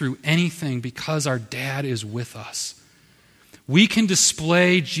walk through anything because our dad is with us. We can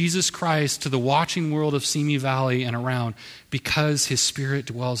display Jesus Christ to the watching world of Simi Valley and around because his Spirit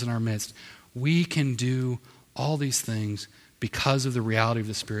dwells in our midst. We can do all these things because of the reality of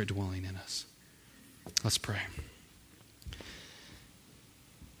the Spirit dwelling in us. Let's pray.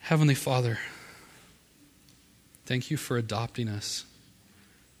 Heavenly Father, thank you for adopting us.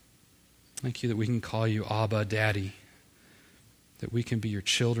 Thank you that we can call you Abba, Daddy, that we can be your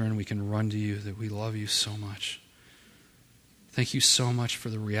children, we can run to you, that we love you so much. Thank you so much for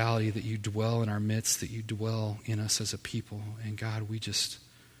the reality that you dwell in our midst, that you dwell in us as a people. And God, we just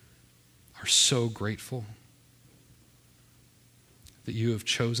are so grateful that you have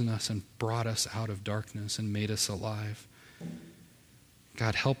chosen us and brought us out of darkness and made us alive.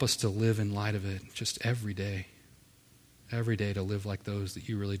 God, help us to live in light of it just every day to live like those that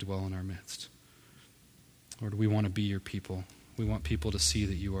you really dwell in our midst. Lord, we want to be your people. We want people to see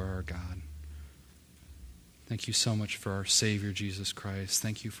that you are our God. Thank you so much for our Savior, Jesus Christ.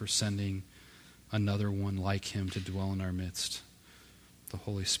 Thank you for sending another one like him to dwell in our midst, the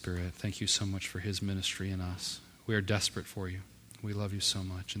Holy Spirit. Thank you so much for his ministry in us. We are desperate for you. We love you so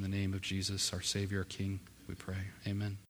much. In the name of Jesus, our Savior, our King, we pray. Amen.